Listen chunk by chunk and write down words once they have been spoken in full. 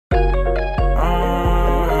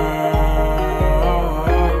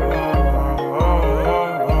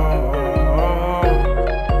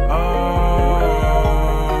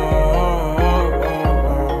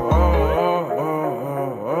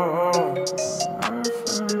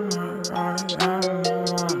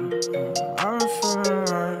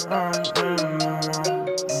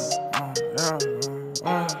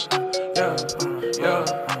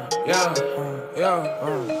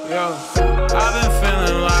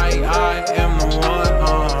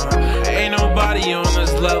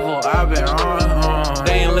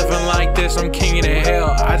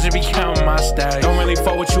just be counting my stacks. Don't really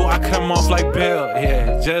fuck with you, I cut them off like Bill.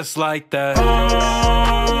 Yeah, just like that.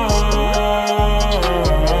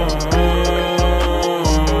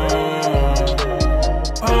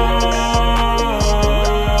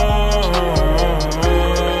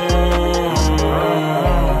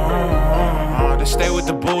 Stay with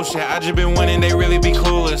the bullshit, I just been winning, they really be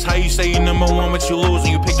clueless. How you say you #1 but you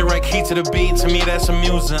losing? You pick the right key to the beat, to me that's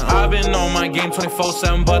amusing. I've been on my game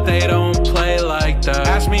 24/7 but they don't play like that.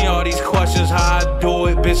 Ask me all these questions, how I do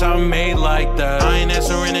it, bitch, I'm made like that. I ain't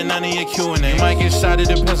answering in none of your Q&A. Might get shot, it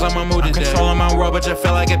depends on my mood today. Controlling my world but I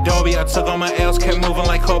feel like Adobe. I took all my L's, kept moving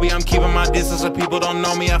like Kobe. I'm keeping my distance if people don't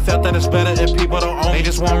know me. I felt that it's better if people don't own me. They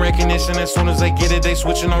just want recognition, as soon as they get it they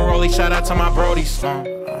switching on Rollie. Shout out to my brodies.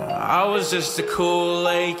 I was just a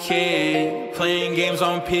Kool-Aid kid, playing games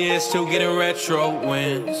on PS2, getting retro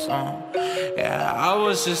wins. Yeah, I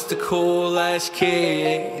was just a cool-ass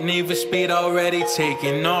kid, Need for Speed already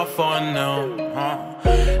taking off on them.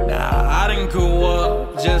 Now I done grew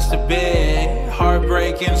up just a bit,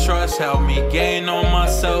 heartbreak and trust helped me gain on my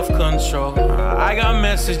self-control. I got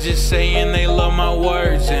messages saying they love my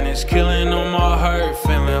words, and it's killing on my hurt,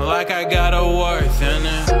 feeling like I got a worth in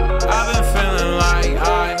it. I've been feeling like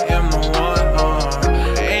I am the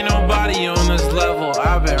one, ain't nobody on this level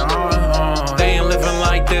I've been on. They ain't living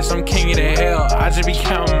like this, I'm king of the hill, I just be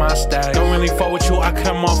counting my stacks. Don't really fuck with you, I cut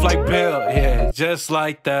them off like Bill. Yeah, just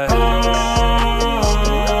like that.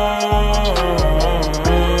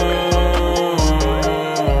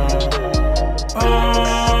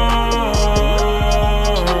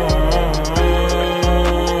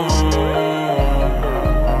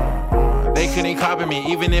 They couldn't copy me,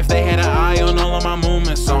 even if they had an eye on all of my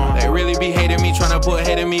movements on. They really be hating me, trying to put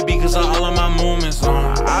hate in me because of all of my movements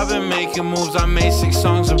on. I've been making moves, I made 6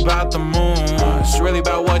 songs about the moon. It's really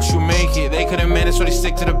about what you make it. They couldn't manage, so they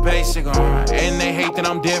stick to the basic. And they hate that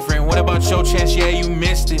I'm different. What about your chance? Yeah, you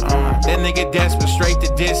missed it. Then they get desperate, straight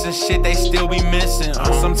to diss and shit they still be missing.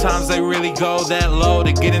 Sometimes they really go that low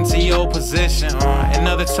to get into your position. And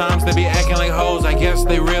other times they be acting like hoes, I guess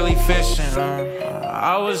they really fishing.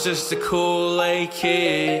 I was just a Kool-Aid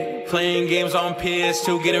kid, playing games on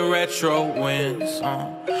PS2, getting retro wins.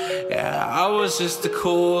 Yeah, I was just a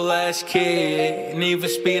cool-ass kid, Need for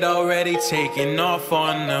Speed already taking off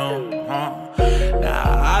on them.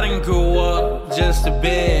 Now I done grew up just a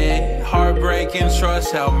bit, heartbreak and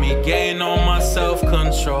trust helped me gain on my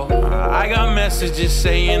self-control. I got messages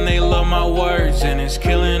saying they love my words, and it's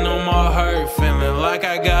killing on my hurt, feeling like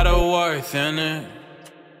I got a worth in it.